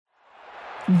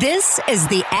This is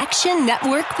the Action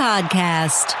Network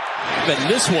Podcast. And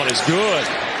this one is good.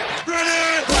 All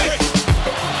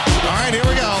right, here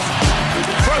we go.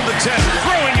 From the 10,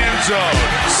 throwing end zone.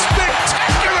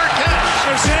 Spectacular catch.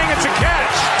 They're saying it's a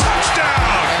catch.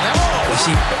 Touchdown. You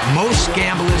see, most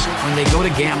gamblers, when they go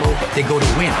to gamble, they go to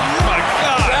win. Oh, my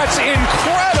God. That's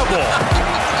incredible.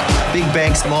 Big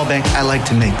bank, small bank, I like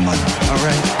to make money. All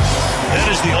right? That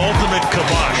is the ultimate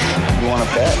kibosh. You want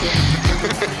to bet?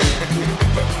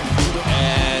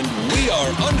 And we are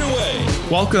underway.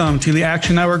 Welcome to the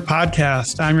Action Network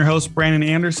Podcast. I'm your host, Brandon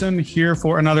Anderson, here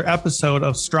for another episode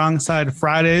of Strong Side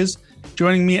Fridays.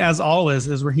 Joining me, as always,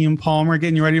 is Raheem Palmer,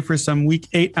 getting you ready for some Week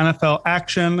 8 NFL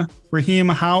action. Raheem,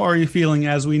 how are you feeling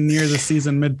as we near the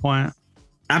season midpoint?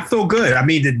 I feel good. I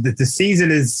mean, the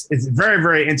season is very,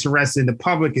 very interesting. The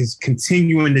public is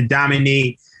continuing to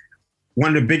dominate.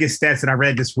 One of the biggest stats that I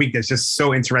read this week that's just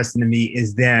so interesting to me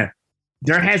is that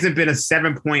there hasn't been a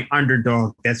 7-point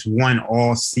underdog that's won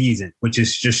all season, which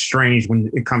is just strange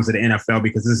when it comes to the NFL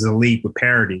because this is a league with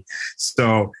parity.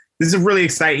 So this is a really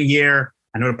exciting year.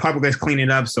 I know the public is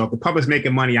cleaning up. So if the public's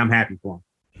making money, I'm happy for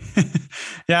them.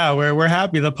 Yeah, we're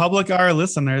happy. The public are our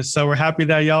listeners. So we're happy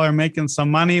that y'all are making some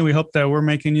money. We hope that we're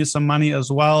making you some money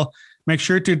as well. Make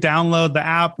sure to download the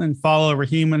app and follow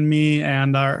Raheem and me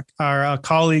and our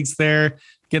colleagues there.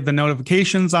 Get the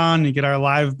notifications on. You get our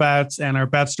live bets and our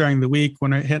bets during the week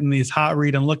when we're hitting these hot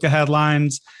read and look ahead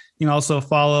lines. You can also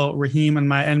follow Raheem and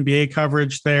my NBA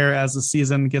coverage there as the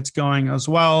season gets going as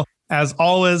well. As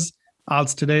always,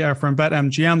 odds today are from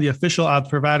BetMGM, the official odds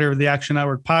provider of the Action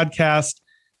Network Podcast.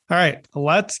 All right,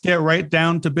 let's get right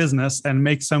down to business and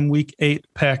make some Week 8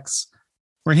 picks.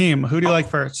 Raheem, who do you like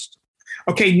first?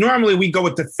 Okay, normally we go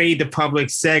with the Fade the Public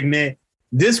segment.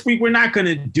 This week, we're not going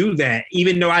to do that,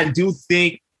 even though I do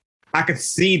think I could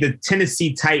see the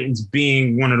Tennessee Titans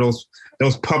being one of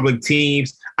those public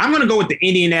teams. I'm going to go with the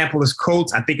Indianapolis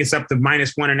Colts. I think it's up to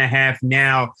 -1.5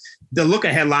 now. The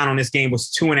look-ahead line on this game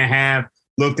was 2.5.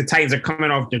 Look, the Titans are coming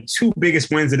off their two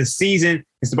biggest wins of the season.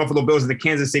 It's the Buffalo Bills and the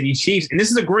Kansas City Chiefs. And this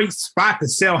is a great spot to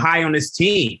sell high on this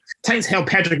team. Titans held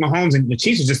Patrick Mahomes and the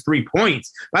Chiefs are just 3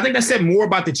 points. But I think that said more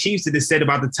about the Chiefs than it said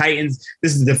about the Titans.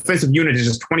 This is the defensive unit is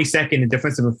just 22nd in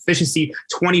defensive efficiency,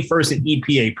 21st in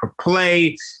EPA per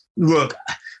play. Look,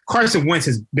 Carson Wentz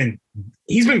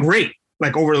he's been great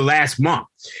like over the last month.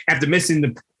 After missing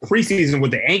the preseason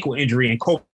with the ankle injury and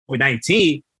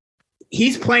COVID-19,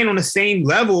 he's playing on the same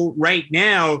level right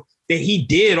now that he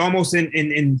did almost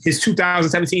in his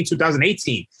 2017,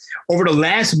 2018. Over the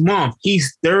last month,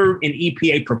 he's third in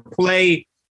EPA per play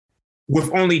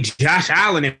with only Josh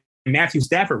Allen and Matthew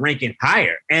Stafford ranking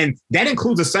higher. And that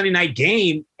includes a Sunday night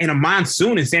game and a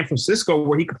monsoon in San Francisco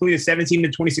where he completed 17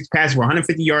 to 26 passes for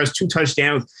 150 yards, 2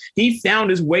 touchdowns. He found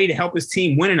his way to help his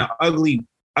team win in an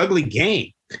ugly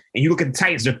game. And you look at the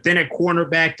Titans, they're thin at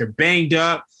cornerback, they're banged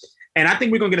up. And I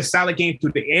think we're going to get a solid game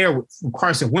through the air with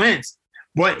Carson Wentz.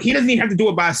 But he doesn't even have to do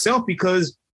it by himself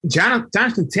because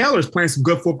Jonathan Taylor is playing some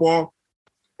good football.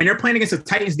 And they're playing against the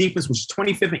Titans defense, which is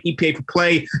 25th in EPA per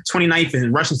play, 29th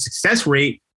in rushing success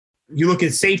rate. You look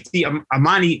at safety,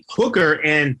 Amani Hooker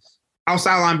and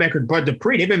outside linebacker Bud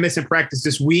Dupree. They've been missing practice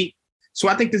this week. So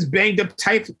I think this banged up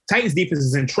Titans defense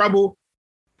is in trouble.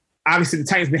 Obviously, the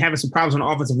Titans have been having some problems on the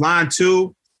offensive line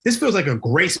too. This feels like a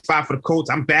great spot for the Colts.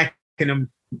 I'm backing them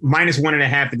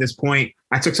 -1.5 at this point.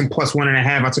 I took some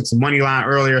 +1.5. I took some money line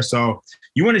earlier. So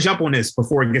you want to jump on this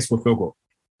before it gets to a field goal.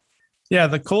 Yeah,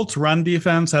 the Colts run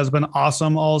defense has been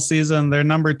awesome all season. They're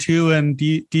number 2 in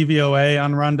DVOA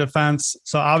on run defense.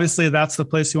 So obviously that's the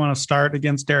place you want to start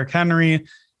against Derrick Henry.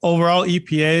 Overall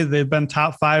EPA, they've been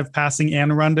top 5 passing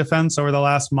and run defense over the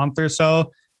last month or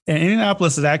so. And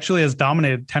Indianapolis has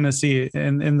dominated Tennessee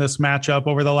in this matchup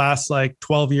over the last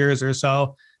 12 years or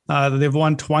so. They've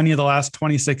won 20 of the last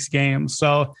 26 games.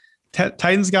 So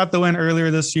Titans got the win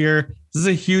earlier this year. This is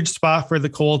a huge spot for the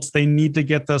Colts. They need to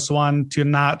get this one to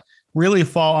not really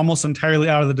fall almost entirely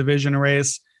out of the division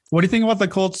race. What do you think about the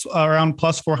Colts around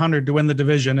 +400 to win the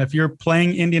division? If you're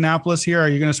playing Indianapolis here, are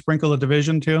you going to sprinkle the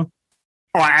division too?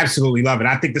 Oh, I absolutely love it.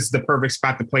 I think this is the perfect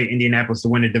spot to play Indianapolis to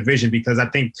win the division because I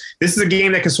think this is a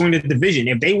game that can swing the division.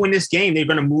 If they win this game, they're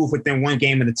going to move within one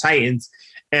game of the Titans.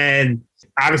 And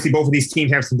obviously both of these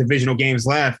teams have some divisional games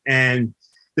left. And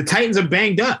the Titans are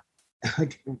banged up.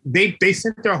 They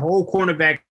sent their whole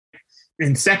cornerback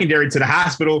and secondary to the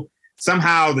hospital.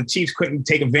 Somehow the Chiefs couldn't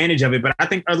take advantage of it, but I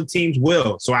think other teams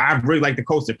will. So I really like the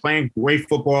Colts. They're playing great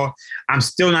football. I'm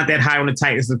still not that high on the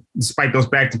Titans despite those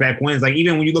back-to-back wins. Like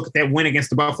even when you look at that win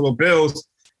against the Buffalo Bills,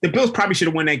 the Bills probably should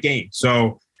have won that game.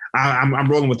 So I'm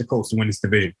rolling with the Colts to win this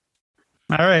division.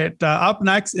 All right. Up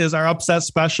next is our upset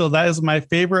special. That is my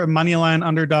favorite moneyline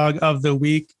underdog of the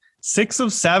week. 6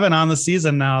 of 7 on the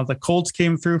season now. The Colts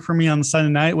came through for me on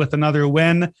Sunday night with another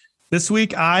win. This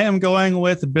week, I am going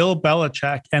with Bill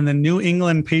Belichick and the New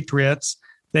England Patriots.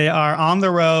 They are on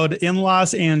the road in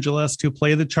Los Angeles to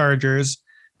play the Chargers.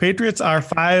 Patriots are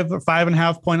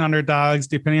 5.5 point underdogs,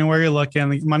 depending on where you're looking.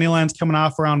 The money line's coming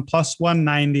off around plus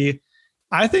 190.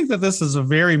 I think that this is a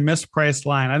very mispriced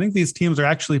line. I think these teams are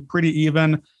actually pretty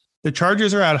even. The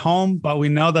Chargers are at home, but we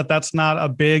know that that's not a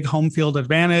big home field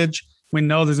advantage. We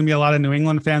know there's going to be a lot of New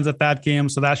England fans at that game,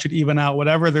 so that should even out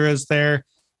whatever there is there.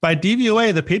 By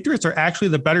DVOA, the Patriots are actually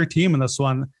the better team in this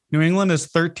one. New England is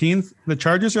 13th. The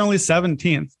Chargers are only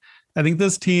 17th. I think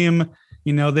this team,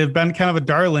 they've been kind of a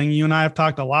darling. You and I have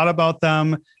talked a lot about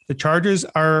them. The Chargers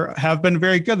have been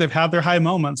very good. They've had their high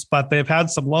moments, but they've had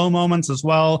some low moments as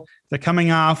well. They're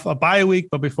coming off a bye week,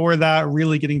 but before that,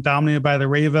 really getting dominated by the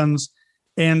Ravens.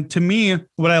 And to me,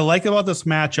 what I like about this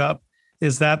matchup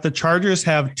is that the Chargers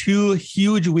have 2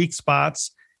 huge weak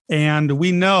spots. And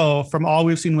we know from all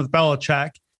we've seen with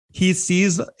Belichick, he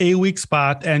sees a weak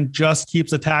spot and just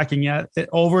keeps attacking it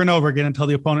over and over again until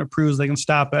the opponent proves they can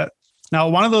stop it. Now,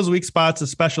 one of those weak spots is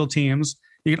special teams.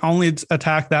 You can only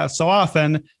attack that so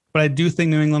often, but I do think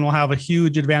New England will have a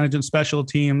huge advantage in special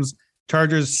teams.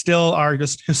 Chargers still are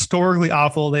just historically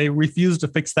awful. They refuse to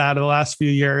fix that in the last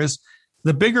few years.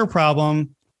 The bigger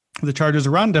problem, the Chargers'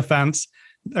 run defense,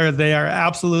 they are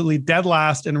absolutely dead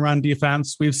last in run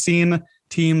defense. We've seen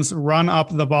teams run up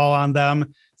the ball on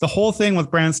them. The whole thing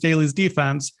with Brandon Staley's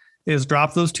defense is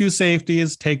drop those 2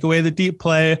 safeties, take away the deep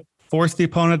play, force the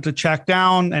opponent to check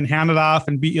down and hand it off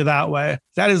and beat you that way.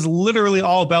 That is literally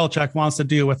all Belichick wants to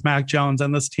do with Mac Jones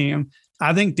and this team.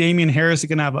 I think Damian Harris is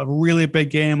going to have a really big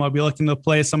game. I'll be looking to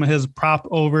play some of his prop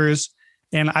overs.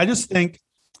 And I just think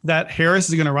that Harris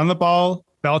is going to run the ball.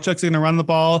 Belichick's going to run the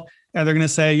ball. And they're going to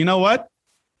say, you know what?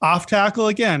 Off tackle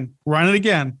again, run it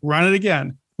again, run it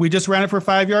again. We just ran it for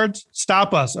 5 yards.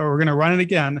 Stop us, or we're going to run it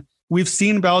again. We've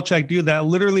seen Belichick do that,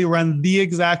 literally run the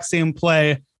exact same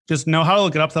play, just know how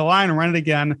to get up to the line and run it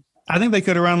again. I think they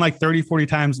could have run like 30, 40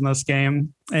 times in this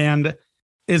game. And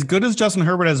as good as Justin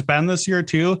Herbert has been this year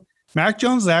too, Mac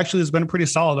Jones actually has been pretty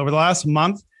solid. Over the last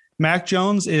month, Mac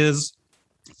Jones is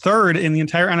 3rd in the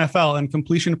entire NFL in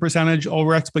completion percentage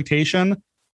over expectation.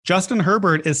 Justin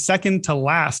Herbert is 2nd to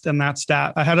last in that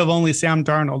stat, ahead of only Sam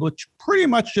Darnold, which pretty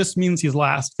much just means he's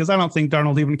last because I don't think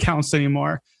Darnold even counts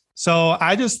anymore. So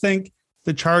I just think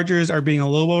the Chargers are being a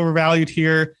little overvalued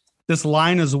here. This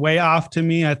line is way off to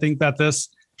me. I think that this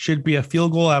should be a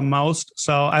field goal at most.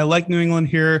 So I like New England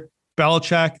here.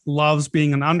 Belichick loves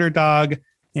being an underdog.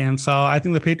 And so I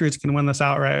think the Patriots can win this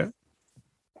outright.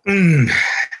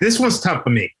 This one's tough for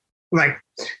me.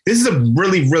 This is a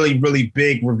really, really, really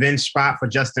big revenge spot for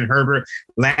Justin Herbert.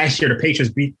 Last year, the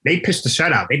Patriots they pitched a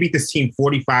shutout. They beat this team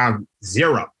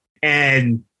 45-0.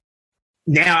 And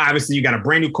now, obviously, you got a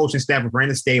brand new coaching staff with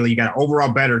Brandon Staley. You got an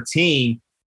overall better team.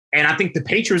 And I think the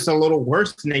Patriots are a little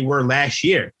worse than they were last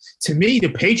year. To me, the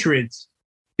Patriots,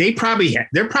 they're probably one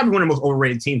of the most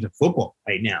overrated teams in football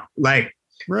right now.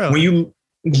 Really? When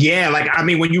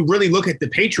you really look at the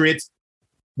Patriots,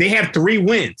 they have 3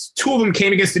 wins. 2 of them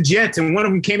came against the Jets, and 1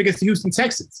 of them came against the Houston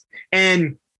Texans.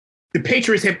 And the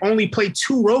Patriots have only played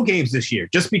 2 road games this year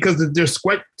just because of their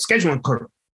scheduling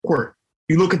quirk.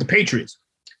 You look at the Patriots.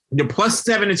 They're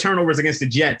 +7 in turnovers against the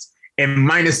Jets and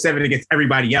 -7 against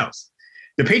everybody else.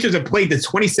 The Patriots have played the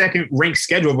 22nd ranked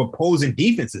schedule of opposing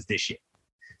defenses this year.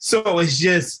 So it's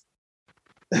just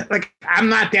I'm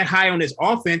not that high on this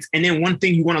offense. And then one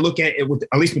thing you want to look at,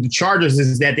 at least with the Chargers,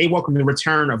 is that they welcome the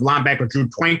return of linebacker Drew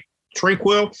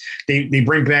Tranquill. They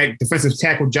bring back defensive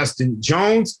tackle Justin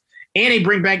Jones, and they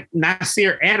bring back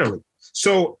Nasir Adderley.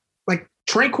 So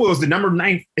Tranquill is the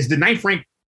 9th ranked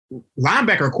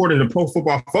linebacker according to Pro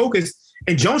Football Focus,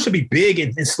 and Jones should be big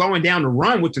in slowing down the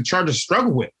run, which the Chargers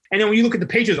struggle with. And then when you look at the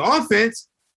Patriots offense,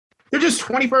 they're just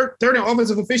 23rd in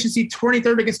offensive efficiency,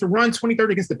 23rd against the run,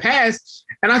 23rd against the pass.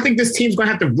 And I think this team's going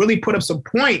to have to really put up some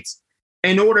points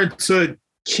in order to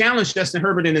challenge Justin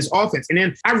Herbert in his offense. And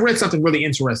then I read something really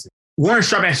interesting. Warren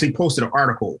Sharp actually posted an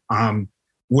article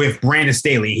with Brandon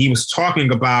Staley. He was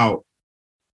talking about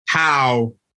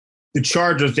how the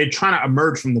Chargers, they're trying to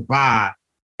emerge from the bye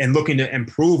and looking to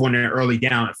improve on their early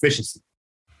down efficiency.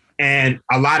 And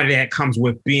a lot of that comes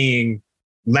with being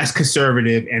less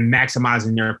conservative and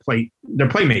maximizing their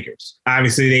playmakers.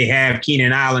 Obviously, they have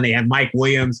Keenan Allen, they have Mike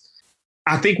Williams.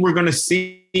 I think we're going to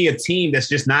see a team that's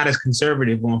just not as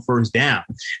conservative on first down.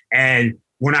 And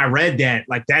when I read that,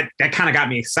 that kind of got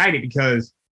me excited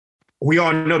because we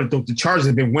all know that the Chargers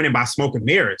have been winning by smoke and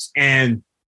mirrors. And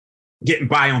getting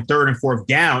by on third and fourth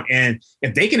down. And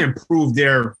if they can improve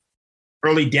their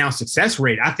early down success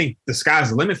rate, I think the sky's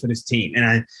the limit for this team.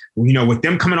 And with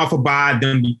them coming off a bye,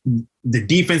 the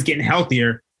defense getting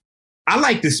healthier, I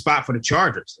like this spot for the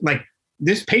Chargers. Like,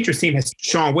 this Patriots team has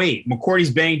Sean Wade. McCourty's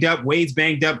banged up. Wade's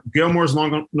banged up. Gilmore's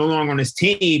no longer on this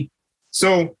team.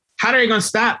 So how are they going to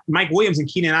stop Mike Williams and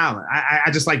Keenan Allen?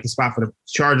 I just like the spot for the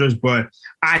Chargers, but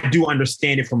I do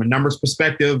understand it from a numbers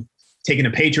perspective, taking the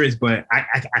Patriots, but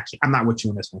I'm not with you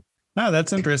on this one. No,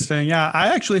 that's interesting. Yeah, I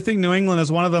actually think New England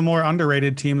is one of the more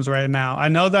underrated teams right now. I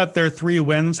know that their 3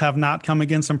 wins have not come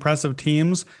against impressive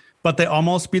teams, but they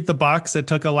almost beat the Bucs. It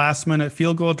took a last-minute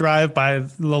field goal drive by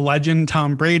the legend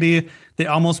Tom Brady. They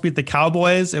almost beat the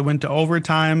Cowboys. It went to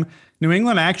overtime. New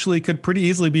England actually could pretty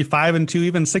easily be 5-2,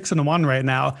 even 6-1 right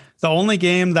now. The only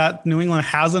game that New England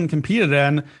hasn't competed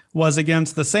in was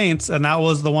against the Saints, and that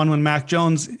was the one when Mac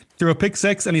Jones threw a pick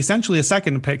six and essentially a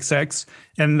second pick six,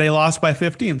 and they lost by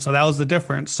 15. So that was the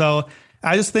difference. So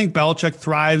I just think Belichick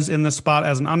thrives in this spot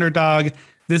as an underdog.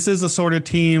 This is the sort of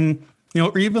team,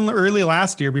 even early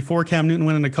last year, before Cam Newton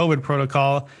went into COVID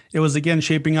protocol, it was again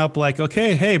shaping up like,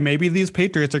 okay, hey, maybe these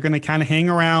Patriots are going to kind of hang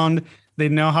around. They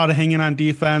know how to hang in on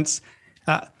defense.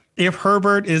 If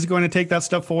Herbert is going to take that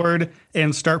step forward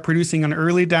and start producing on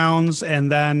early downs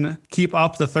and then keep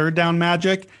up the third down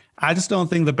magic, I just don't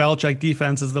think the Belichick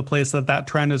defense is the place that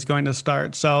trend is going to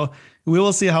start. So we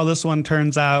will see how this one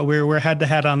turns out. We're head to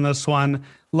head on this one.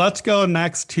 Let's go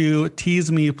next to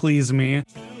Tease Me, Please Me.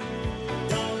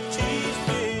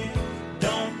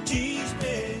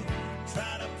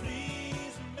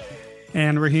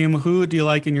 And Raheem, who do you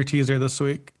like in your teaser this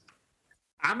week?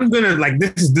 I'm gonna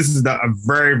this is a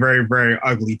very, very, very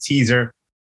ugly teaser.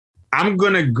 I'm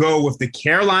gonna go with the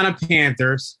Carolina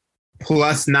Panthers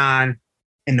 +9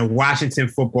 and the Washington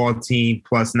football team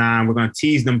 +9. We're gonna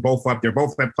tease them both up. They're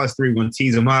both at +3. We're gonna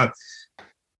tease them up.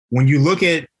 When you look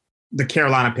at the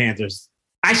Carolina Panthers,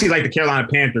 I actually like the Carolina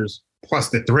Panthers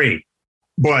 +3,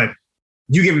 but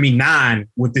you giving me 9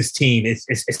 with this team,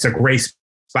 it's a great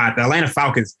spot. The Atlanta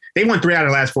Falcons, they won 3 out of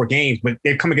the last 4 games, but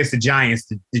they've come against the Giants,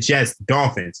 the Jets, the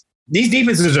Dolphins. These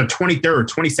defenses are 23rd,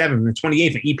 27th, and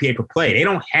 28th in EPA per play. They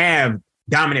don't have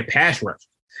dominant pass rush.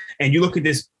 And you look at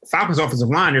this Falcons offensive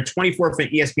line, they're 24th in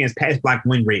ESPN's pass block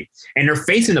win rate. And they're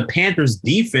facing the Panthers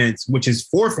defense, which is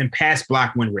 4th in pass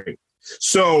block win rate.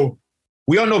 So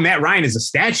we all know Matt Ryan is a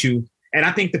statue, and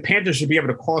I think the Panthers should be able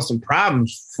to cause some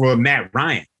problems for Matt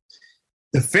Ryan.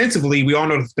 Defensively, we all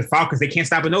know the Falcons, they can't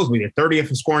stop a nosebleed. They're 30th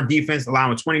in scoring defense,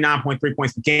 allowing 29.3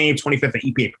 points per game, 25th in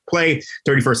EPA per play,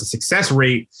 31st in success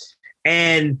rate.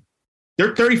 And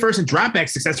they're 31st in dropback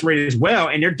success rate as well.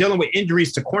 And they're dealing with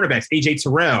injuries to cornerbacks, AJ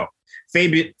Terrell,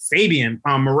 Fabian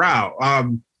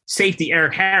Morale, safety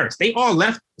Eric Harris. They all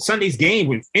left Sunday's game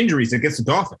with injuries against the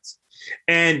Dolphins.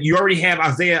 And you already have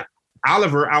Isaiah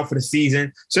Oliver out for the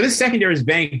season. So this secondary is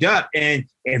banged up. And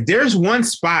if there's one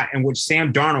spot in which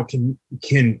Sam Darnold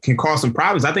can cause some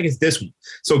problems, I think it's this one.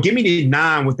 So give me the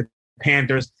 9 with the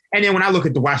Panthers. And then when I look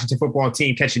at the Washington football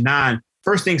team catching 9,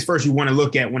 first things first you want to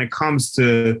look at when it comes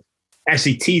to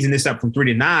actually teasing this up from 3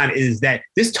 to 9 is that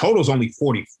this total is only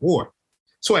 44.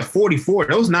 So at 44,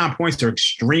 those 9 points are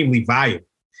extremely valuable.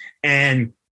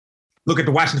 And look at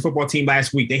the Washington football team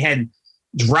last week. They had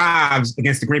drives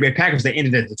against the Green Bay Packers that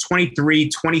ended at the 23,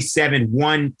 27,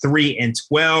 1, 3, and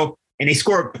 12. And they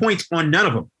scored points on none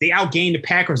of them. They outgained the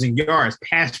Packers in yards,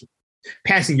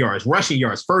 passing yards, rushing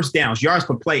yards, first downs, yards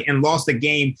per play, and lost the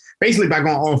game basically by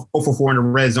going 0 for 4 in the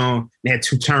red zone. They had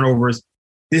 2 turnovers.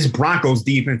 This Broncos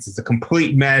defense is a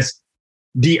complete mess.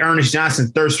 Ernest Johnson,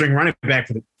 third string running back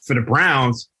for the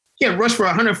Browns, he had rushed for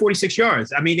 146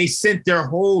 yards. I mean, they sent their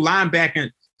whole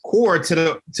linebacking core to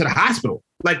the hospital.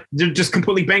 Like, they're just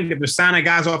completely banged up. They're signing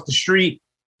guys off the street.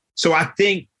 So I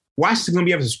think Washington's going to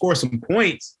be able to score some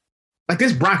points. Like,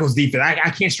 this Broncos defense,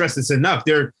 I can't stress this enough.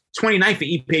 They're 29th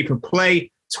in EPA per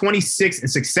play, 26th in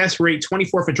success rate,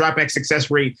 24th in dropback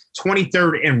success rate,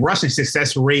 23rd in rushing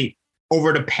success rate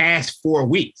over the past 4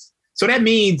 weeks. So that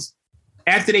means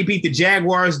after they beat the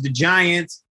Jaguars, the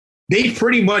Giants, they've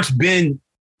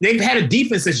had a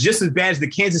defense that's just as bad as the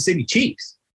Kansas City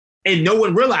Chiefs. And no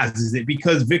one realizes it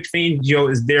because Vic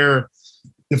Fangio is their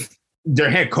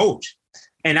head coach.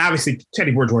 And obviously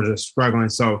Teddy Bridgewater is struggling.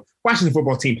 So Washington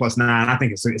football team +9, I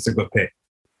think it's a good pick.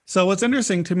 So what's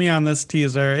interesting to me on this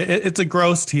teaser, it's a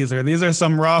gross teaser. These are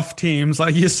some rough teams,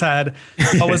 like you said.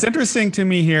 But what's interesting to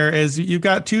me here is you've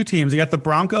got 2 teams. You got the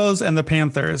Broncos and the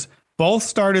Panthers. Both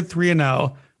started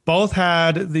 3-0. Both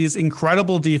had these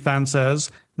incredible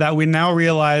defenses that we now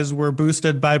realize were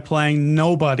boosted by playing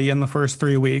nobody in the first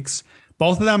 3 weeks.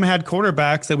 Both of them had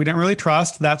quarterbacks that we didn't really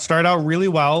trust that started out really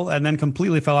well and then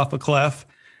completely fell off a cliff.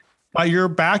 But you're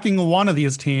backing one of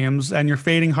these teams and you're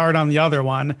fading hard on the other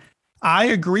one. I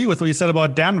agree with what you said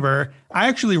about Denver. I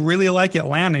actually really like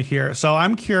Atlanta here. So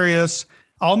I'm curious.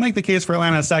 I'll make the case for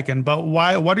Atlanta in a second, but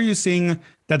what are you seeing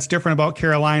that's different about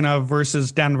Carolina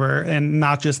versus Denver and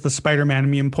not just the Spider-Man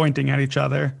meme pointing at each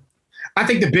other? I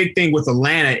think the big thing with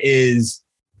Atlanta is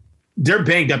they're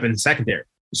banged up in the secondary.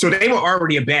 So they were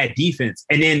already a bad defense.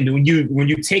 And then when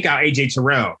you take out AJ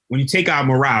Terrell, when you take out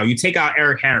Morale, you take out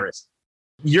Eric Harris,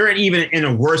 you're even in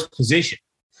a worse position.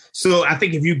 So I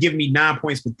think if you give me 9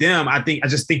 points with them, I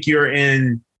just think you're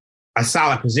in a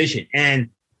solid position. And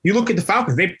you look at the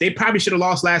Falcons, they probably should have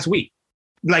lost last week.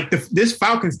 Like this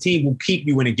Falcons team will keep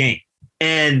you in a game.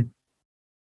 And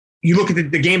you look at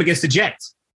the game against the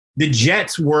Jets. The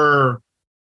Jets were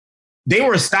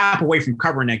a stop away from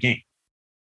covering that game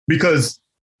because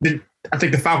I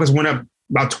think the Falcons went up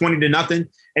about 20-0,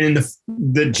 and then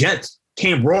the Jets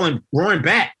came roaring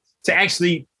back to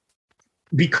actually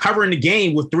be covering the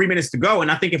game with 3 minutes to go. And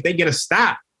I think if they get a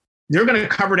stop, they're going to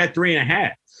cover that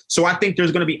 3.5. So I think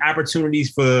there's going to be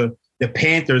opportunities for the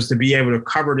Panthers to be able to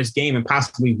cover this game and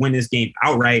possibly win this game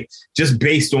outright just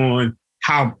based on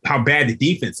how bad the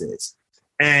defense is.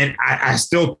 And I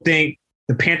still think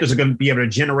the Panthers are going to be able to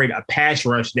generate a pass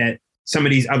rush that some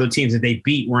of these other teams that they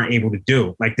beat weren't able to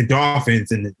do, like the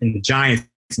Dolphins and the Giants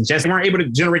and Jets weren't able to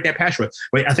generate that pass rush.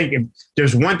 But I think if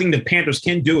there's one thing the Panthers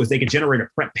can do is they can generate a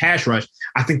pass rush.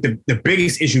 I think the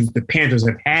biggest issues the Panthers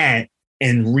have had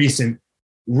in recent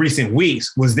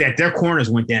weeks was that their corners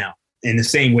went down in the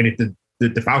same way that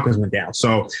the Falcons went down.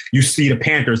 So you see the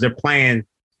Panthers, they're playing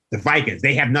the Vikings.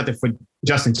 They have nothing for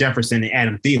Justin Jefferson and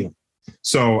Adam Thielen.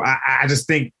 So I just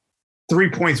think 3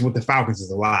 points with the Falcons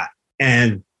is a lot.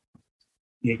 And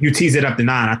you tease it up to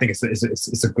 9. I think it's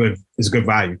a good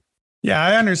value. Yeah,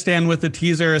 I understand with the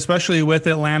teaser, especially with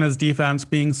Atlanta's defense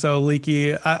being so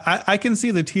leaky. I can see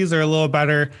the teaser a little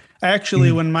better.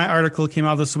 Actually, when my article came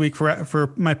out this week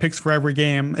for my picks for every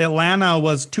game, Atlanta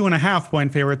was 2.5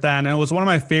 point favorite then, and it was one of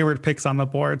my favorite picks on the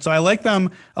board. So I like them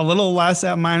a little less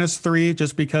at -3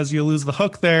 just because you lose the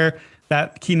hook there.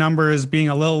 That key number is being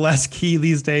a little less key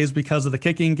these days because of the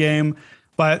kicking game.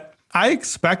 But I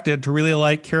expected to really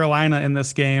like Carolina in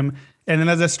this game. And then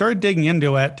as I started digging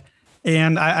into it,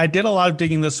 and I did a lot of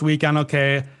digging this week on,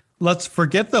 okay, let's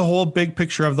forget the whole big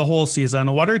picture of the whole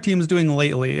season. What are teams doing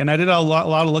lately? And I did a lot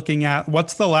of looking at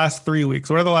what's the last 3 weeks?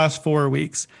 What are the last 4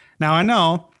 weeks? Now, I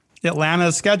know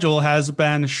Atlanta's schedule has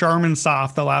been Charmin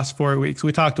soft the last 4 weeks.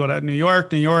 We talked about it. New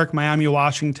York, Miami,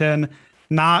 Washington.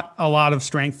 Not a lot of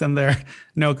strength in there.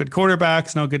 No good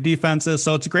quarterbacks, no good defenses.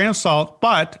 So it's a grain of salt.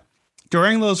 But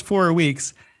during those 4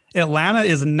 weeks, Atlanta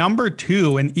is number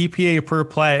 2 in EPA per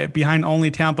play behind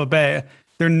only Tampa Bay.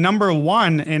 They're number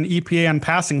 1 in EPA on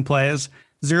passing plays,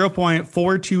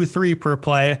 0.423 per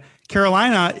play.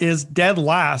 Carolina is dead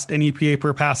last in EPA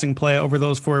per passing play over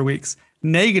those 4 weeks,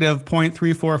 negative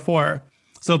 0.344.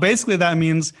 So basically that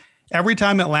means every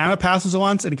time Atlanta passes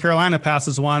once and Carolina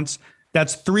passes once,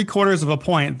 that's 3/4 of a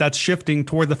point that's shifting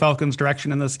toward the Falcons'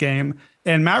 direction in this game.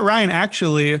 And Matt Ryan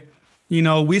actually,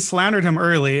 we slandered him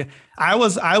early. I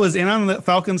was in on the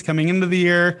Falcons coming into the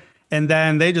year, and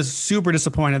then they just super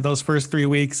disappointed those first 3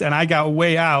 weeks, and I got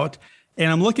way out.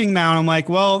 And I'm looking now, and I'm like,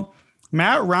 well,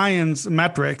 Matt Ryan's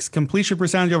metrics, completion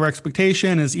percentage over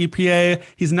expectation, his EPA,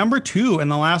 he's number 2 in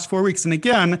the last 4 weeks. And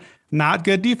again, not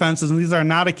good defenses, and these are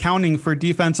not accounting for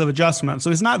defensive adjustments. So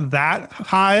he's not that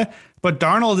high, but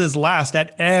Darnold is last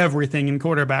at everything in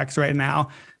quarterbacks right now.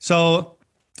 So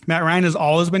Matt Ryan has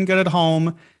always been good at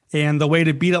home. And the way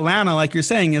to beat Atlanta, like you're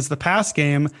saying, is the pass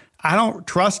game. I don't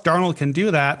trust Darnold can do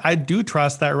that. I do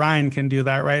trust that Ryan can do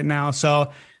that right now.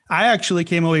 So I actually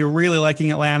came away really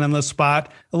liking Atlanta in this spot.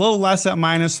 A little less at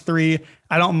 -3.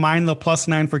 I don't mind the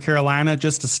 +9 for Carolina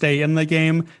just to stay in the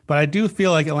game. But I do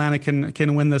feel like Atlanta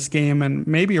can win this game and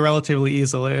maybe relatively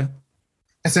easily.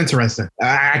 That's interesting.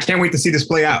 I can't wait to see this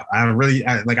play out. I'm really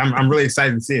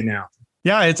excited to see it now.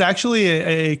 Yeah, it's actually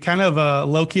a kind of a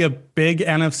low-key a big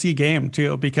NFC game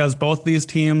too, because both these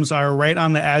teams are right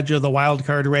on the edge of the wild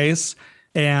card race.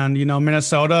 And,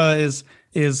 Minnesota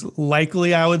is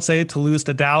likely, I would say, to lose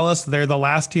to Dallas. They're the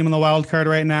last team in the wild card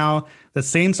right now. The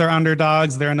Saints are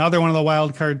underdogs. They're another one of the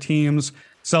wild card teams.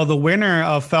 So the winner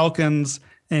of Falcons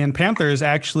and Panthers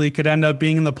actually could end up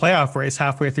being in the playoff race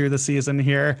halfway through the season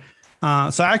here.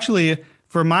 So actually,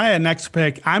 for my next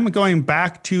pick, I'm going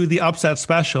back to the upset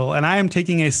special, and I am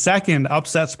taking a second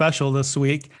upset special this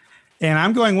week. And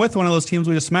I'm going with one of those teams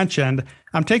we just mentioned.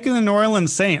 I'm taking the New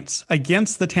Orleans Saints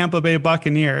against the Tampa Bay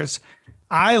Buccaneers.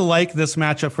 I like this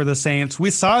matchup for the Saints.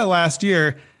 We saw it last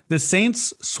year. The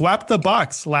Saints swept the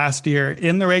Bucs last year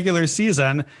in the regular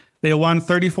season. They won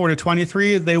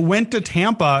 34-23. They went to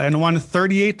Tampa and won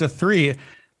 38-3.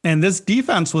 And this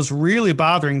defense was really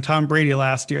bothering Tom Brady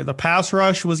last year. The pass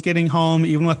rush was getting home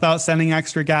even without sending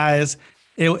extra guys.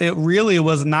 It really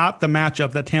was not the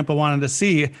matchup that Tampa wanted to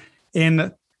see.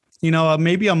 And,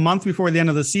 maybe a month before the end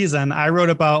of the season, I wrote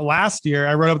about last year,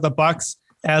 I wrote up the Bucs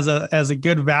as a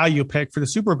good value pick for the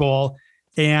Super Bowl.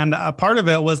 And a part of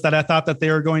it was that I thought that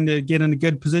they were going to get in a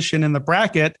good position in the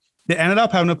bracket. They ended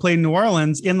up having to play New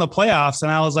Orleans in the playoffs. And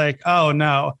I was like, oh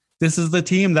no, this is the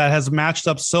team that has matched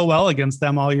up so well against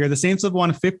them all year. The Saints have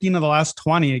won 15 of the last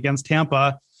 20 against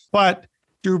Tampa, but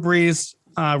Drew Brees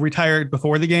retired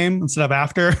before the game instead of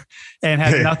after and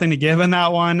had nothing to give in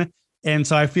that one. And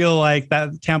so I feel like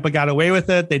that Tampa got away with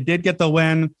it. They did get the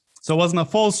win. So it wasn't a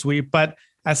full sweep, but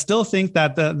I still think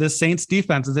that the Saints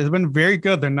defense has been very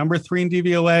good. They're number 3 in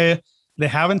DVOA. They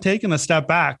haven't taken a step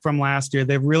back from last year.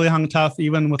 They've really hung tough,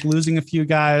 even with losing a few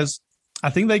guys.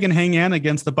 I think they can hang in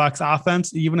against the Bucs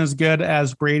offense, even as good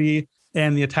as Brady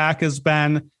and the attack has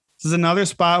been. This is another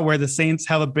spot where the Saints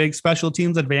have a big special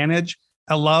teams advantage.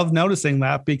 I love noticing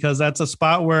that because that's a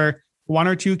spot where 1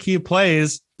 or 2 key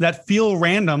plays that feel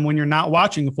random when you're not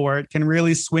watching for it can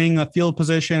really swing a field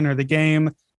position or the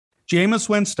game. Jameis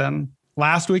Winston,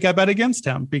 last week I bet against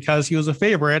him because he was a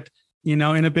favorite, in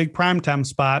a big primetime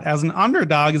spot. As an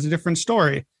underdog is a different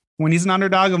story. When he's an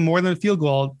underdog of more than a field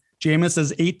goal, Jameis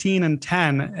is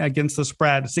 18-10 against the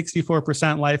spread,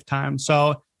 64% lifetime.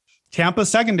 So Tampa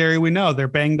secondary, we know they're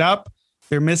banged up.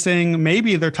 They're missing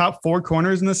maybe their top 4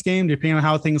 corners in this game, depending on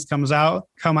how things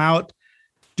come out.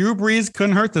 Drew Brees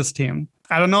couldn't hurt this team.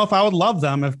 I don't know if I would love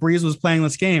them if Brees was playing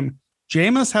this game.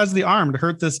 Jameis has the arm to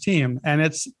hurt this team, and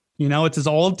it's his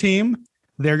old team.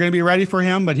 They're going to be ready for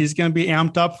him, but he's going to be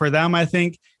amped up for them. I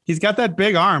think he's got that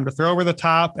big arm to throw over the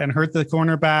top and hurt the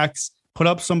cornerbacks, put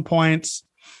up some points.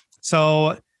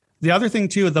 So the other thing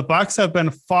too, the Bucs have been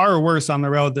far worse on the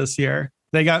road this year.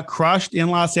 They got crushed in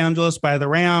Los Angeles by the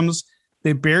Rams.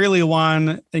 They barely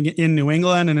won in New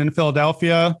England and in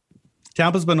Philadelphia.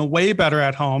 Tampa's been way better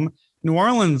at home. New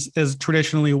Orleans is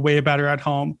traditionally way better at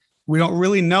home. We don't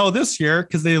really know this year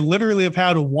because they literally have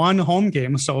had 1 home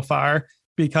game so far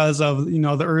because of,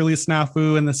 the early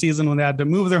snafu in the season when they had to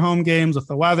move their home games with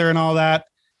the weather and all that.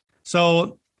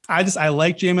 So I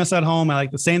like Jameis at home. I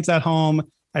like the Saints at home.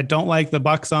 I don't like the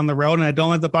Bucs on the road, and I don't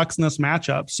like the Bucs in this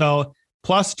matchup. So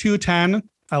plus 210,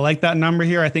 I like that number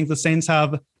here. I think the Saints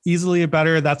have easily a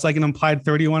better, that's like an implied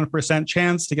 31%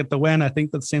 chance to get the win. I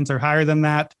think the Saints are higher than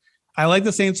that. I like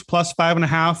the Saints plus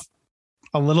 5.5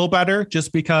 a little better,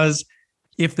 just because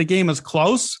if the game is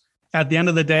close, at the end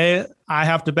of the day, I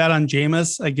have to bet on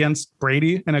Jameis against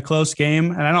Brady in a close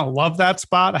game. And I don't love that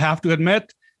spot, I have to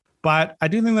admit, but I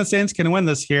do think the Saints can win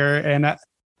this here. And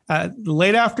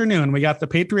late afternoon, we got the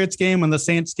Patriots game and the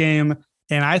Saints game.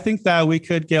 And I think that we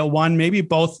could get one, maybe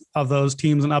both of those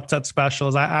teams in upset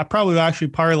specials. I probably will actually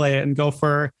parlay it and go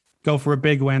for a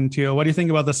big win too. What do you think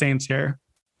about the Saints here?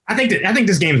 I think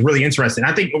this game is really interesting.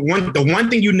 I think the one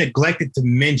thing you neglected to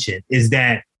mention is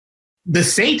that the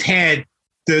Saints had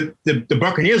the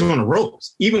Buccaneers on the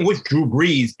ropes, even with Drew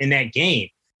Brees in that game.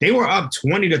 They were up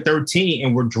 20-13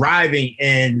 and were driving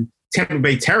in Tampa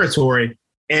Bay territory.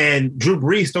 And Drew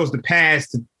Brees throws the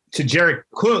pass to Jared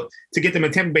Cook to get them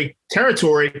in Tampa Bay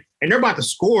territory. And they're about to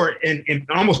score and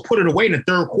almost put it away in the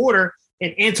third quarter.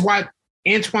 And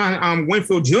Antoine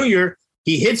Winfield Jr.,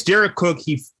 he hits Jared Cook.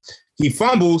 He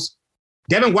fumbles.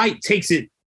 Devin White picks it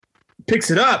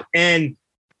up, and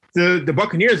the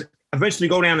Buccaneers eventually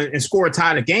go down and score a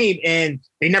tie of the game, and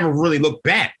they never really look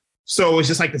back. So it's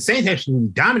just like the Saints actually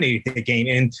dominated the game.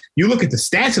 And you look at the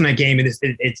stats in that game, and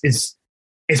it's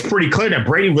pretty clear that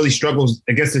Brady really struggles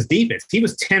against this defense. He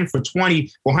was 10 for 20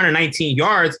 for 119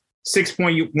 yards,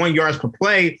 6.1 yards per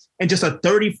play, and just a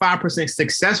 35%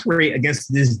 success rate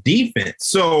against this defense.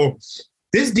 So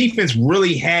this defense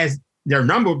really has their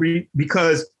number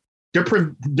because they're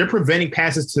preventing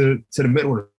passes to the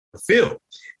middle of the field.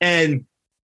 And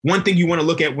one thing you want to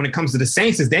look at when it comes to the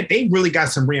Saints is that they really got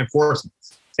some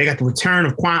reinforcements. They got the return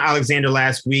of Quan Alexander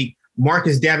last week.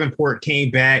 Marcus Davenport came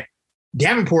back.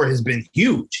 Davenport has been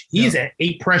huge. He's at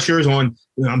 8 pressures on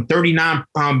 39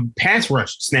 pass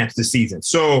rush snaps this season.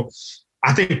 So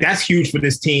I think that's huge for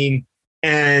this team.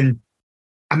 And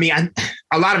I mean,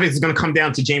 a lot of it is going to come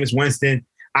down to Jameis Winston.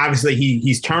 Obviously,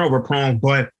 he's turnover prone,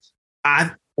 but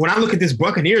when I look at this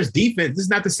Buccaneers defense, this is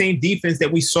not the same defense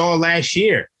that we saw last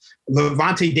year.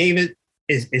 Levante David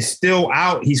is still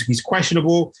out. He's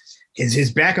questionable.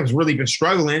 His backup's really been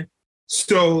struggling.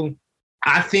 So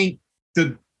I think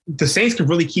the Saints can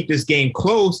really keep this game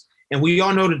close. And we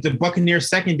all know that the Buccaneers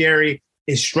secondary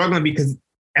is struggling because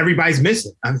everybody's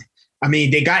missing. I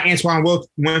mean, they got Antoine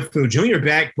Winfield Jr.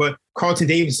 back, but Carlton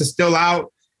Davis is still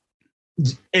out.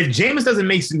 If Jameis doesn't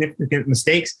make significant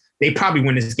mistakes, they probably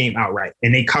win this game outright,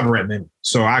 and they cover at minimum.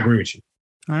 So I agree with you.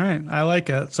 All right. I like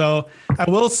it. So I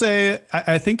will say,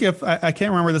 I think if I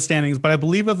can't remember the standings, but I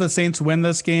believe if the Saints win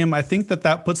this game, I think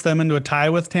that puts them into a tie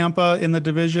with Tampa in the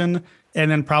division,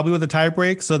 and then probably with a tie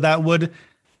break. So that would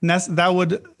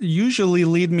usually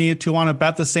lead me to want to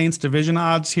bet the Saints division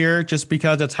odds here, just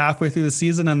because it's halfway through the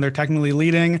season and they're technically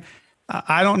leading.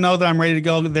 I don't know that I'm ready to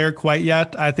go there quite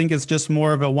yet. I think it's just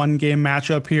more of a one-game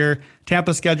matchup here.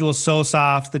 Tampa's schedule is so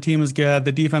soft. The team is good.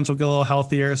 The defense will get a little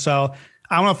healthier. So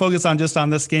I want to focus on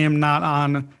this game, not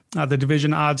on the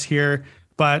division odds here.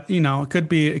 But, it could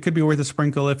be worth a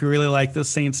sprinkle if you really like the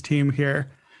Saints team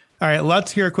here. All right,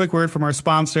 let's hear a quick word from our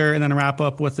sponsor and then wrap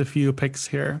up with a few picks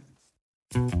here.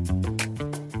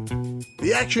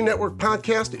 The Action Network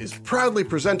podcast is proudly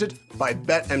presented by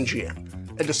BetMGM.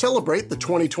 And to celebrate the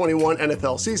 2021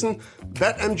 NFL season,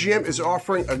 BetMGM is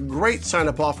offering a great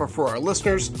sign-up offer for our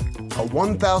listeners, a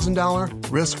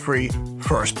 $1,000 risk-free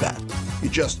first bet. You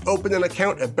just open an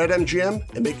account at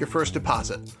BetMGM and make your first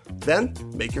deposit. Then,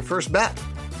 make your first bet.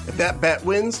 If that bet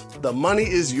wins, the money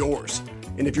is yours.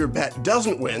 And if your bet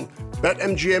doesn't win,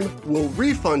 BetMGM will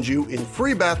refund you in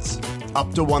free bets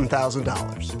up to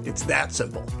 $1,000. It's that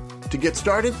simple. To get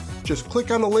started, just click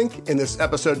on the link in this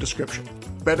episode description.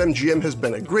 BetMGM has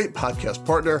been a great podcast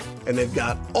partner, and they've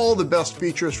got all the best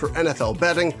features for NFL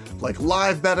betting, like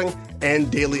live betting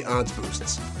and daily odds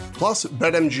boosts. Plus,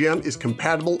 BetMGM is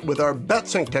compatible with our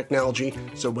BetSync technology,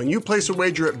 so when you place a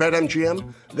wager at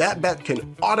BetMGM, that bet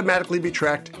can automatically be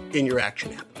tracked in your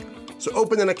Action app. So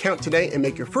open an account today and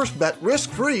make your first bet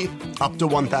risk-free up to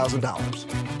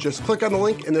 $1,000. Just click on the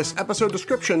link in this episode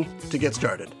description to get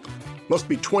started. Must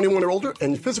be 21 or older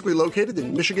and physically located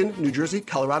in Michigan, New Jersey,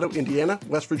 Colorado, Indiana,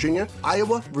 West Virginia,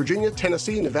 Iowa, Virginia,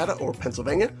 Tennessee, Nevada, or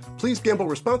Pennsylvania. Please gamble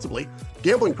responsibly.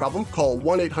 Gambling problem? Call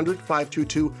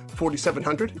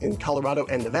 1-800-522-4700 in Colorado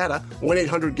and Nevada,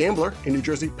 1-800-GAMBLER in New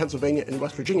Jersey, Pennsylvania, and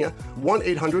West Virginia,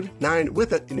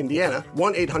 1-800-9-WITH-IT in Indiana,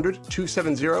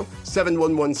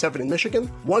 1-800-270-7117 in Michigan,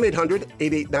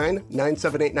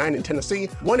 1-800-889-9789 in Tennessee,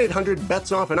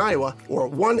 1-800-BETS-OFF in Iowa, or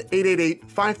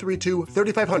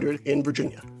 1-888-532-3500 in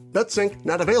Virginia. BetSync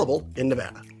not available in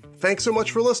Nevada. Thanks so much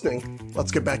for listening.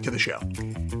 Let's get back to the show.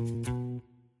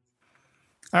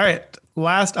 All right.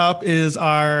 Last up is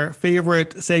our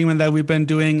favorite segment that we've been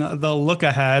doing, the look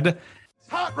ahead.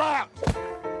 Hot route.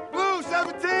 Blue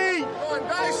 17. On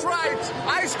nice rights.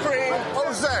 Ice cream.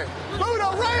 Jose.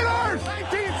 Buddha Raiders.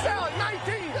 19 salad.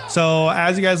 19. So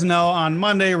as you guys know, on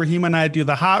Monday, Raheem and I do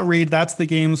the hot read. That's the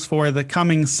games for the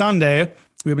coming Sunday.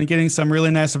 We've been getting some really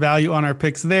nice value on our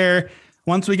picks there.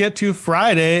 Once we get to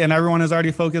Friday and everyone is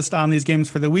already focused on these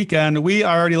games for the weekend, we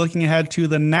are already looking ahead to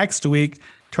the next week,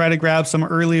 try to grab some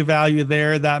early value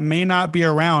there that may not be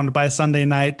around by Sunday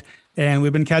night. And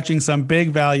we've been catching some big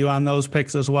value on those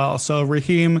picks as well. So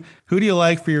Raheem, who do you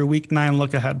like for your week 9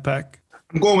 look ahead pick?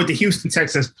 I'm going with the Houston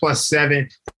Texans +7.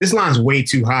 This line's way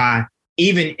too high,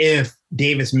 even if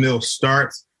Davis Mills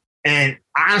starts. And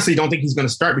I honestly don't think he's going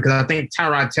to start because I think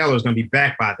Tyrod Taylor is going to be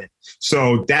back by then.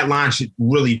 So that line should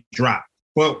really drop.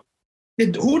 But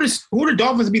who the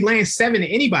Dolphins be laying 7 to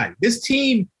anybody? This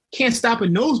team can't stop a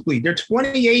nosebleed. They're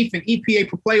 28th in EPA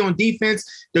per play on defense.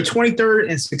 They're 23rd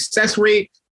in success rate.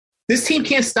 This team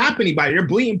can't stop anybody. They're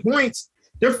bleeding points.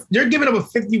 They're giving up a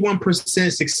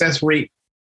 51% success rate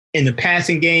in the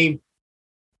passing game.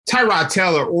 Tyrod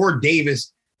Taylor or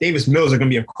Davis Mills are going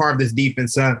to be a carve this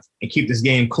defense up and keep this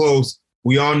game close.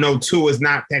 We all know Tua is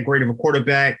not that great of a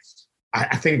quarterback.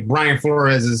 I think Brian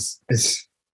Flores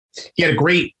he had a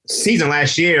great season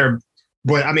last year,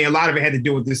 but I mean, a lot of it had to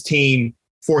do with this team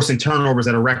forcing turnovers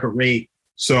at a record rate.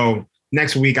 So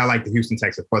next week, I like the Houston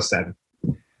Texans +7.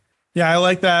 Yeah, I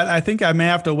like that. I think I may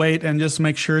have to wait and just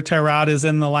make sure Tyrod is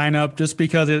in the lineup just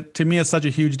because to me, it's such a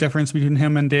huge difference between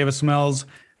him and Davis Mills.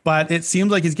 But it seems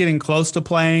like he's getting close to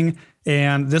playing.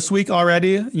 And this week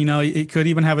already, he could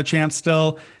even have a chance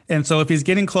still. And so if he's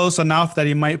getting close enough that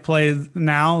he might play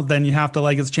now, then you have to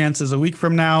like his chances a week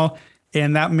from now.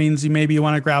 And that means you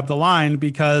want to grab the line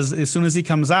because as soon as he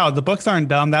comes out, the books aren't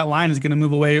dumb. That line is going to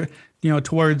move away,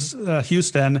 towards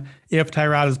Houston if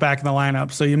Tyrod is back in the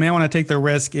lineup. So you may want to take the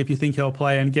risk if you think he'll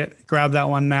play and grab that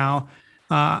one now.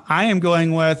 I am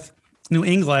going with New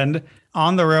England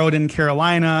on the road in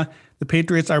Carolina. The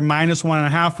Patriots are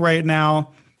 -1.5 right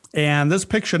now. And this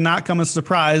pick should not come as a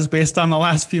surprise based on the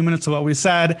last few minutes of what we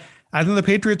said. I think the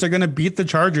Patriots are going to beat the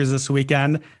Chargers this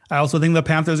weekend. I also think the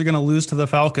Panthers are going to lose to the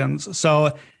Falcons.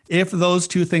 So if those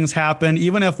two things happen,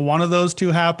 even if one of those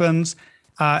two happens,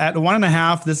 at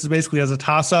 1.5, this is basically as a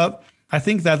toss-up. I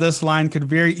think that this line could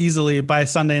very easily by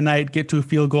Sunday night get to a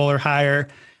field goal or higher.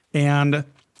 And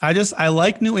I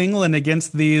like New England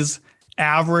against these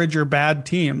average or bad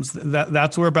teams.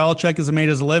 That's where Belichick has made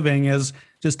his living, is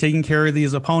just taking care of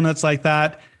these opponents like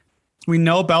that. We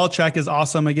know Belichick is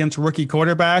awesome against rookie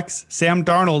quarterbacks. Sam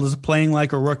Darnold is playing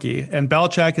like a rookie, and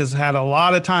Belichick has had a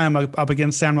lot of time up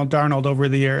against Sam Darnold over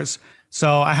the years.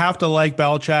 So I have to like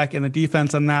Belichick and the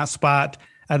defense in that spot.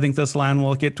 I think this line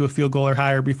will get to a field goal or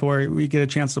higher before we get a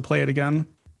chance to play it again.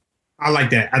 I like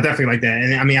that. I definitely like that.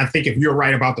 And I mean, I think if you're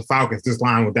right about the Falcons, this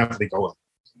line will definitely go up.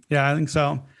 Yeah, I think so.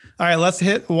 All right, let's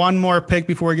hit one more pick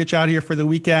before we get you out of here for the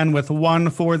weekend with one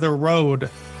for the road.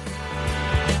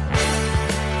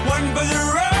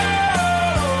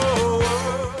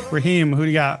 Raheem, who do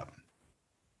you got?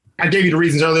 I gave you the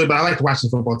reasons earlier, but I like the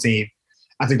Washington football team.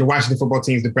 I think the Washington football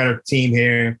team is the better team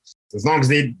here. As long as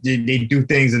they do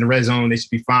things in the red zone, they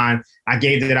should be fine. I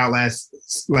gave it out last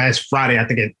Friday, I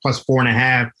think at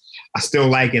 +4.5. I still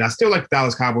like it. I still like the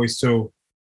Dallas Cowboys too.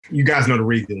 You guys know the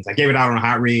reasons. I gave it out on a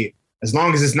hot read. As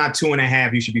long as it's not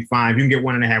 2.5, you should be fine. If you can get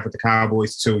 1.5 with the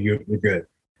Cowboys too, you're good.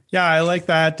 Yeah, I like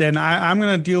that. And I'm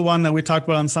going to do one that we talked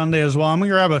about on Sunday as well. I'm going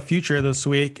to grab a future this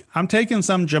week. I'm taking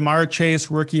some Ja'Marr Chase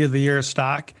Rookie of the Year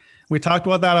stock. We talked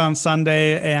about that on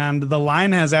Sunday, and the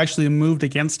line has actually moved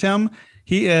against him.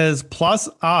 He is plus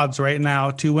odds right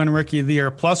now to win Rookie of the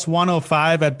Year,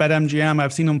 +105 at BetMGM.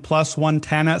 I've seen him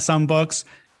 +110 at some books.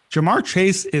 Ja'Marr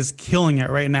Chase is killing it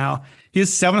right now. He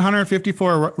has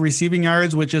 754 receiving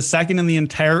yards, which is second in the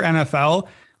entire NFL.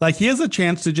 Like, he has a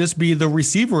chance to just be the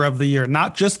receiver of the year,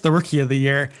 not just the Rookie of the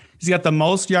Year. He's got the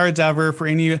most yards ever for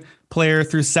any player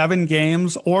through 7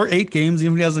 games or 8 games,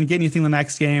 even if he doesn't get anything the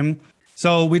next game.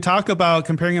 So we talk about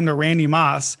comparing him to Randy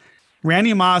Moss.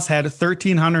 Randy Moss had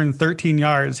 1,313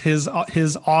 yards, his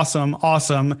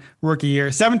awesome rookie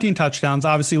year. 17 touchdowns,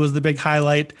 obviously, was the big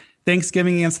highlight.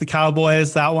 Thanksgiving against the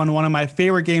Cowboys, that one of my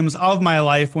favorite games of my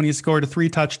life when he scored 3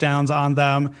 touchdowns on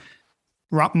them.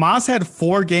 Moss had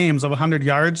 4 games of 100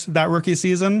 yards that rookie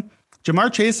season.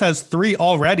 Ja'Marr Chase has 3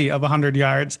 already of 100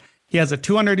 yards. He has a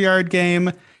 200-yard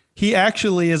game. He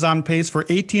actually is on pace for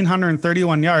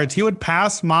 1,831 yards. He would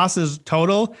pass Moss's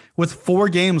total with 4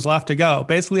 games left to go,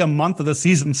 basically a month of the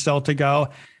season still to go.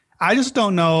 I just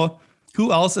don't know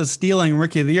who else is stealing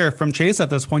Rookie of the Year from Chase at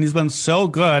this point. He's been so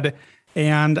good.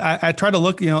 And I try to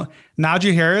look,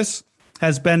 Najee Harris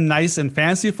has been nice in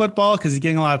fantasy football because he's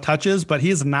getting a lot of touches, but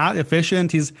he's not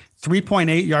efficient. He's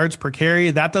 3.8 yards per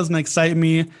carry. That doesn't excite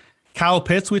me. Kyle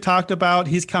Pitts, we talked about,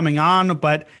 he's coming on,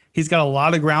 but he's got a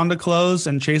lot of ground to close,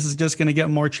 and Chase is just going to get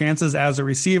more chances as a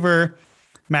receiver.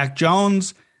 Mac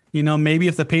Jones, maybe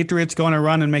if the Patriots go on a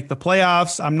run and make the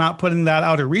playoffs, I'm not putting that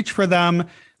out of reach for them.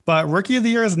 But Rookie of the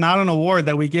Year is not an award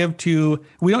that we give to,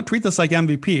 we don't treat this like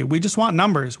MVP. We just want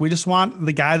numbers. We just want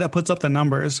the guy that puts up the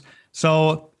numbers.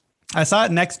 So I saw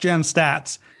it Next Gen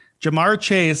Stats. Ja'Marr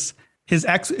Chase, his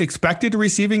expected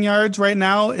receiving yards right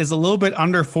now is a little bit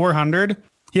under 400.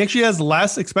 He actually has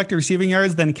less expected receiving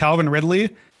yards than Calvin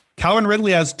Ridley. Calvin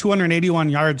Ridley has 281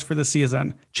 yards for the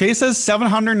season. Chase has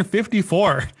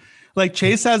 754. Like,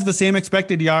 Chase has the same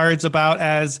expected yards about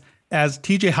as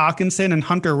TJ Hawkinson and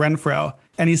Hunter Renfrow,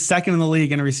 and he's second in the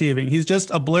league in receiving. He's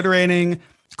just obliterating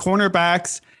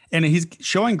cornerbacks, and he's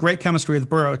showing great chemistry with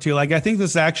Burrow too. Like, I think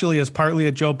this actually is partly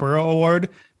a Joe Burrow award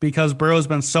because Burrow's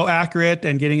been so accurate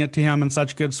and getting it to him in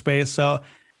such good space. So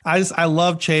I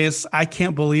love Chase. I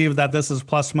can't believe that this is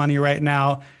plus money right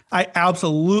now. I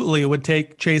absolutely would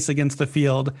take Chase against the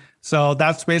field. So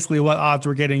that's basically what odds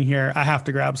we're getting here. I have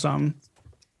to grab some.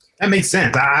 That makes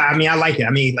sense. I mean, I like it.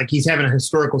 I mean, like, he's having a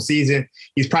historical season.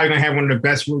 He's probably going to have one of the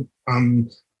best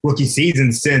rookie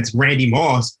seasons since Randy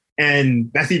Moss. And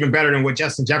that's even better than what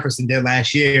Justin Jefferson did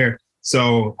last year.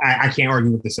 So I can't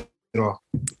argue with this at all.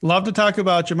 Love to talk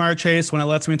about Ja'Marr Chase when it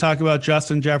lets me talk about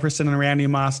Justin Jefferson and Randy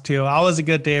Moss too. Always a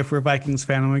good day for a Vikings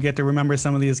fan when we get to remember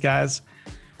some of these guys.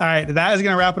 All right, that is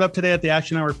going to wrap it up today at the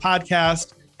Action Network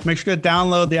podcast. Make sure to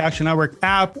download the Action Network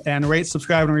app and rate,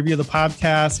 subscribe, and review the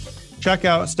podcast. Check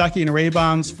out Stuckey and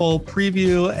Raybon's full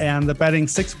preview and the betting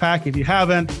 6-pack if you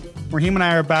haven't. Raheem and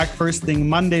I are back first thing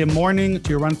Monday morning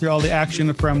to run through all the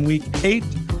action from Week 8.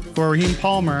 For Raheem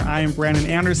Palmer, I am Brandon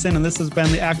Anderson, and this has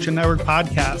been the Action Network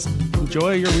podcast.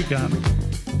 Enjoy your weekend.